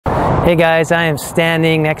Hey guys, I am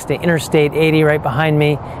standing next to Interstate 80 right behind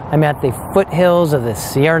me. I'm at the foothills of the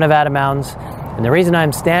Sierra Nevada mountains, and the reason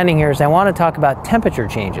I'm standing here is I want to talk about temperature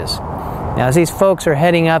changes. Now, as these folks are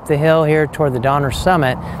heading up the hill here toward the Donner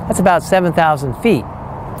Summit, that's about 7,000 feet.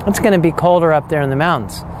 It's going to be colder up there in the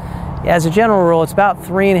mountains. As a general rule, it's about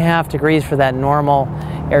 3.5 degrees for that normal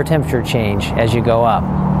air temperature change as you go up.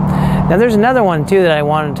 Now, there's another one too that I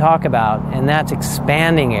want to talk about, and that's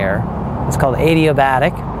expanding air. It's called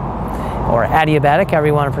adiabatic, or adiabatic, however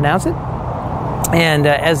you want to pronounce it. And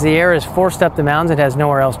as the air is forced up the mountains, it has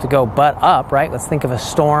nowhere else to go but up, right? Let's think of a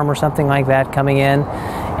storm or something like that coming in,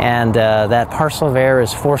 and that parcel of air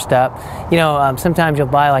is forced up. You know, sometimes you'll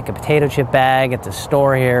buy like a potato chip bag at the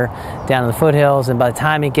store here down in the foothills, and by the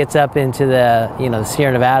time it gets up into the, the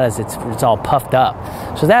Sierra Nevadas, it's all puffed up.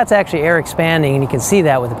 So that's actually air expanding, and you can see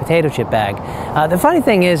that with a potato chip bag. The funny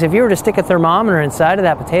thing is, if you were to stick a thermometer inside of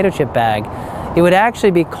that potato chip bag, it would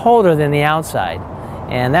actually be colder than the outside,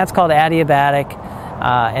 and that's called adiabatic,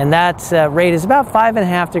 and that rate is about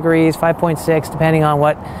 5.5 degrees, 5.6, depending on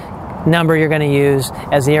what number you're going to use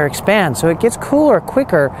as the air expands. So it gets cooler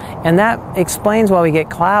quicker, and that explains why we get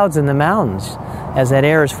clouds in the mountains. As that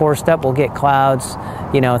air is forced up, we'll get clouds,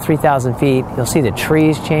 3,000 feet. You'll see the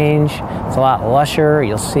trees change. It's a lot lusher.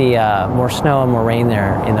 You'll see more snow and more rain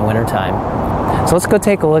there in the wintertime. So let's go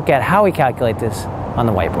take a look at how we calculate this on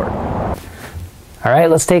the whiteboard. All right,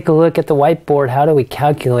 let's take a look at the whiteboard. How do we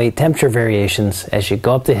calculate temperature variations as you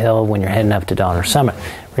go up the hill when you're heading up to Donner Summit?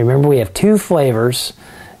 Remember, we have two flavors,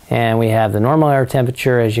 and we have the normal air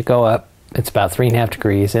temperature as you go up. It's about 3.5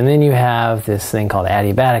 degrees, and then you have this thing called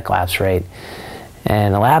adiabatic lapse rate.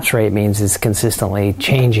 And the lapse rate means it's consistently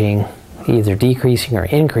changing, either decreasing or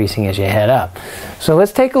increasing as you head up. So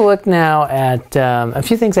let's take a look now at a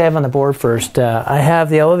few things I have on the board first. I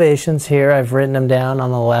have the elevations here. I've written them down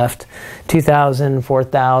on the left: 2,000,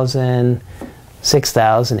 4,000,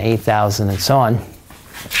 6,000, 8,000, and so on.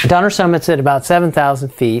 Donner Summit's at about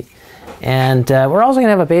 7,000 feet, and we're also going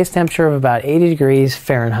to have a base temperature of about 80 degrees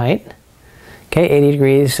Fahrenheit. Okay, 80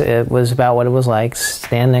 degrees was about what it was like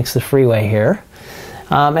standing next to the freeway here.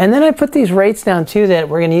 And then I put these rates down too that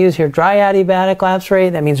we're going to use here. Dry adiabatic lapse rate,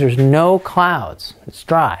 that means there's no clouds. It's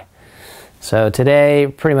dry. So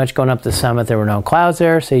today, pretty much going up the summit, there were no clouds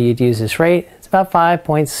there, so you'd use this rate. It's about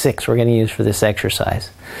 5.6 we're going to use for this exercise.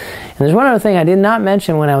 And there's one other thing I did not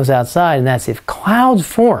mention when I was outside, and that's if clouds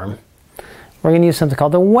form, we're going to use something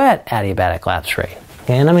called the wet adiabatic lapse rate.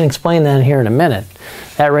 Okay, and I'm going to explain that here in a minute.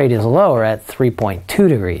 That rate is lower at 3.2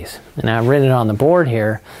 degrees. And I've written it on the board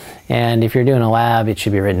here. And if you're doing a lab, it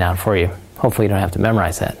should be written down for you. Hopefully you don't have to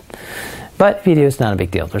memorize that. But if you do, it's not a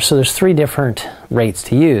big deal. So there's three different rates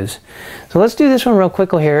to use. So let's do this one real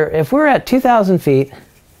quickly here. If we're at 2,000 feet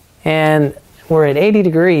and we're at 80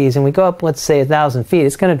 degrees and we go up, let's say 1,000 feet,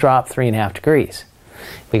 it's going to drop 3.5 degrees.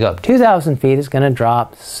 If we go up 2,000 feet, it's going to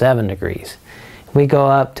drop 7 degrees. If we go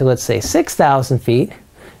up to, let's say, 6,000 feet,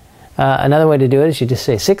 another way to do it is you just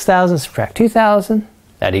say 6,000, subtract 2,000.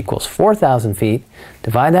 That equals 4,000 feet.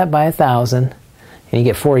 Divide that by 1,000, and you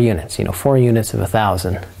get 4 units. 4 units of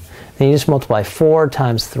 1,000. Then you just multiply 4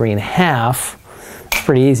 times 3.5. It's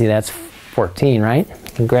pretty easy. That's 14, right?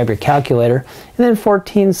 You can grab your calculator. And then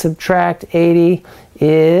 14 subtract 80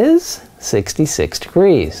 is 66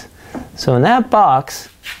 degrees. So in that box,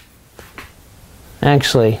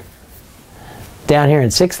 actually, down here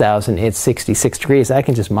in 6,000, it's 66 degrees. I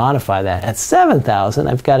can just modify that. At 7,000,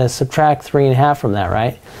 I've got to subtract 3.5 from that,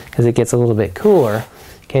 right? Because it gets a little bit cooler.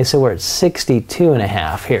 Okay, so we're at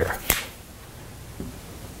 62.5 here.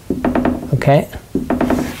 Okay,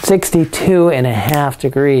 62.5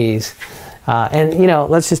 degrees. And,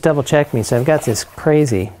 let's just double check me. So I've got this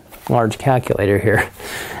crazy large calculator here.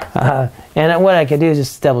 And what I can do is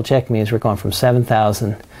just double check me as we're going from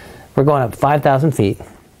 7,000. We're going up 5,000 feet.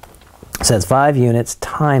 So that's 5 units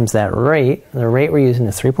times that rate. The rate we're using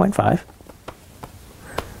is 3.5.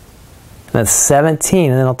 That's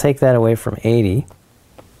 17, and then I'll take that away from 80.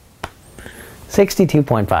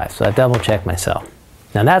 62.5, so I double checked myself.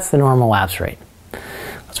 Now that's the normal lapse rate.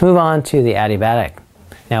 Let's move on to the adiabatic.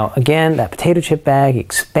 Now again, that potato chip bag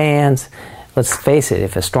expands. Let's face it,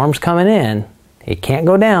 if a storm's coming in, it can't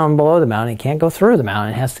go down below the mountain, it can't go through the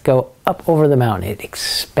mountain, it has to go up over the mountain. It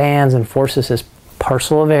expands and forces this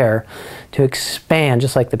parcel of air to expand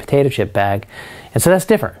just like the potato chip bag. And so that's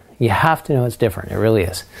different. You have to know it's different. It really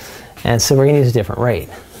is. And so we're going to use a different rate.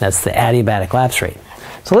 That's the adiabatic lapse rate.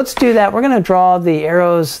 So let's do that. We're going to draw the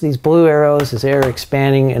arrows, these blue arrows, as air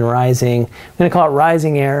expanding and rising. We're going to call it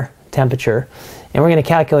rising air temperature. And we're going to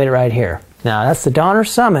calculate it right here. Now that's the Donner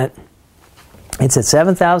Summit. It's at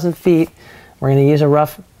 7,000 feet. We're going to use a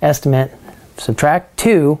rough estimate. Subtract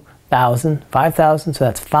 2 5,000, so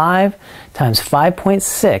that's 5 times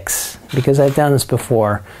 5.6, because I've done this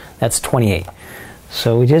before, that's 28.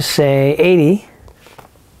 So we just say 80,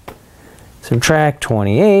 subtract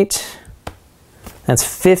 28, that's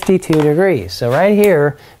 52 degrees. So right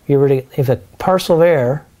here, if a parcel of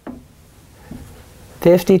air,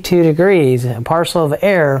 52 degrees, a parcel of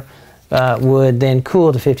air would then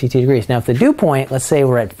cool to 52 degrees. Now if the dew point, let's say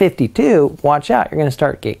we're at 52, watch out, you're going to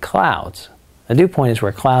start to get clouds. The dew point is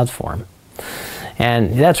where clouds form.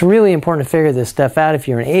 And that's really important to figure this stuff out if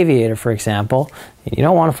you're an aviator, for example. And you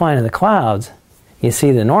don't want to fly into the clouds. You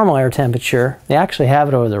see the normal air temperature. They actually have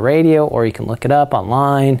it over the radio, or you can look it up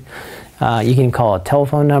online. You can call a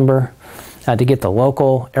telephone number to get the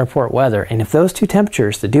local airport weather. And if those two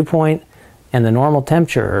temperatures, the dew point and the normal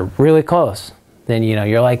temperature, are really close, then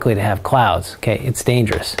you're likely to have clouds. Okay, it's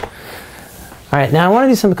dangerous. All right, now I want to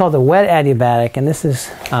do something called the wet adiabatic, and this is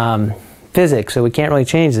physics, so we can't really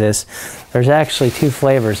change this. There's actually two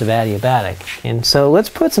flavors of adiabatic. And so let's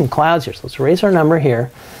put some clouds here. So let's erase our number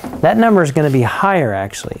here. That number is going to be higher,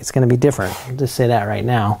 actually. It's going to be different. I'll just say that right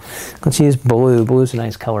now. Let's use blue. Blue is a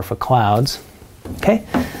nice color for clouds. Okay,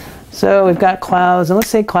 so we've got clouds, and let's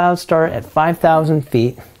say clouds start at 5,000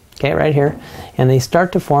 feet. Okay, right here. And they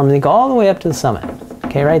start to form, and they go all the way up to the summit.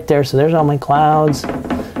 Okay, right there. So there's all my clouds.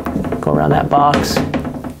 Go around that box.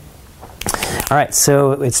 All right,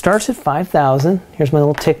 so it starts at 5,000. Here's my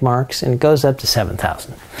little tick marks, and it goes up to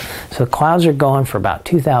 7,000. So clouds are going for about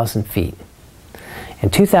 2,000 feet.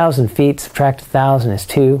 And 2,000 feet subtract 1,000 is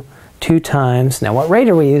 2. 2 times. Now, what rate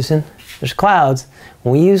are we using? There's clouds.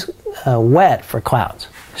 We use wet for clouds.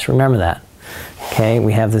 Just remember that. Okay,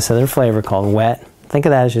 we have this other flavor called wet. Think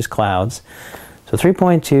of that as just clouds. So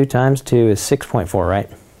 3.2 times 2 is 6.4, right?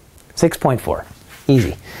 6.4.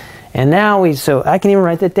 Easy. And now so I can even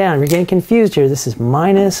write that down. If you're getting confused here, this is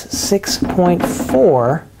minus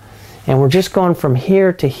 6.4, and we're just going from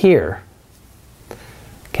here to here.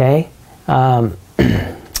 Okay? I'm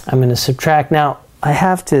going to subtract. Now, I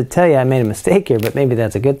have to tell you I made a mistake here, but maybe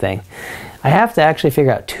that's a good thing. I have to actually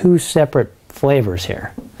figure out two separate flavors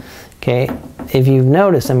here. Okay? If you've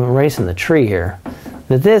noticed, I'm erasing the tree here,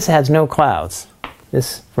 that this has no clouds.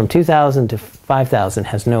 This, from 2,000 to 5,000,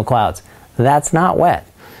 has no clouds. That's not wet.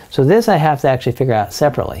 So this I have to actually figure out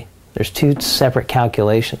separately. There's two separate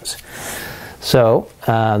calculations. So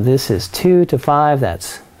this is 2 to 5,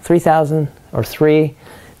 that's 3,000, or 3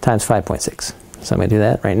 times 5.6. So I'm going to do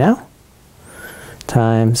that right now.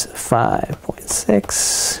 Times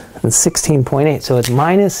 5.6, and 16.8. So it's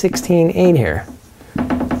minus 16.8 here.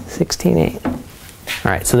 16.8.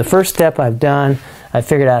 All right, so the first step I've done, I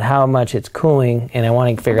figured out how much it's cooling, and I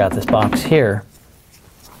want to figure out this box here.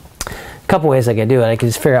 Couple ways I could do it. I could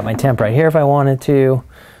just figure out my temp right here if I wanted to,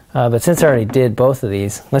 but since I already did both of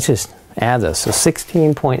these, let's just add those. So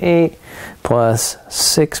 16.8 plus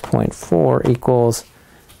 6.4 equals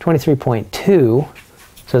 23.2.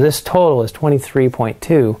 So this total is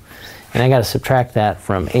 23.2, and I got to subtract that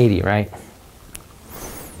from 80, right?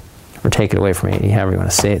 Or take it away from 80, however you want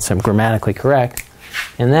to say it, so I'm grammatically correct.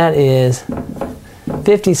 And that is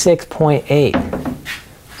 56.8.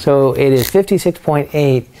 So it is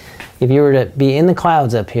 56.8 if you were to be in the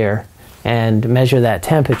clouds up here and measure that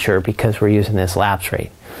temperature, because we're using this lapse rate.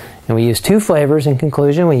 And we used two flavors in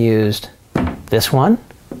conclusion. We used this one,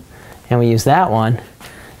 and we used that one.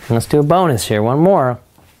 And let's do a bonus here, one more.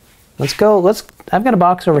 Let's go, I've got a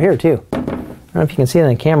box over here too. I don't know if you can see it on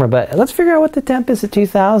the camera, but let's figure out what the temp is at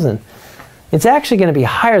 2,000. It's actually going to be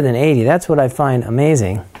higher than 80. That's what I find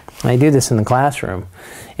amazing. I do this in the classroom,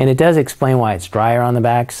 and it does explain why it's drier on the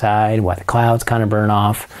backside, why the clouds kind of burn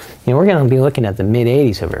off. We're going to be looking at the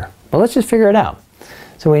mid-80s over here. But let's just figure it out.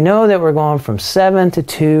 So we know that we're going from 7 to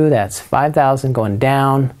 2, that's 5,000 going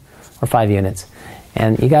down, or 5 units.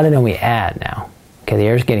 And you got to know we add now. Okay, the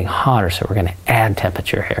air's getting hotter, so we're going to add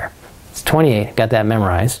temperature here. It's 28, got that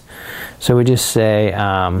memorized. So we just say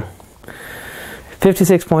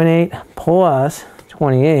 56.8 plus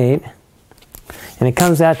 28, and it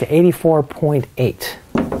comes out to 84.8.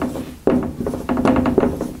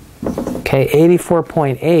 Okay,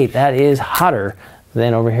 84.8, that is hotter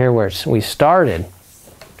than over here where we started.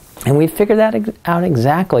 And we figured that out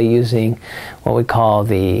exactly using what we call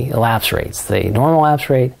the lapse rates, the normal lapse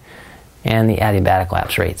rate and the adiabatic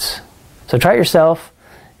lapse rates. So try it yourself,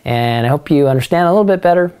 and I hope you understand a little bit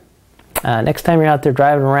better. Next time you're out there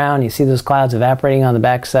driving around, you see those clouds evaporating on the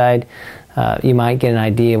backside, you might get an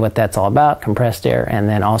idea what that's all about, compressed air. And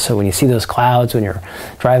then also when you see those clouds when you're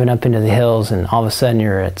driving up into the hills and all of a sudden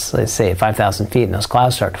you're at, let's say, 5,000 feet and those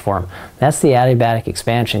clouds start to form, that's the adiabatic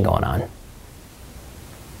expansion going on.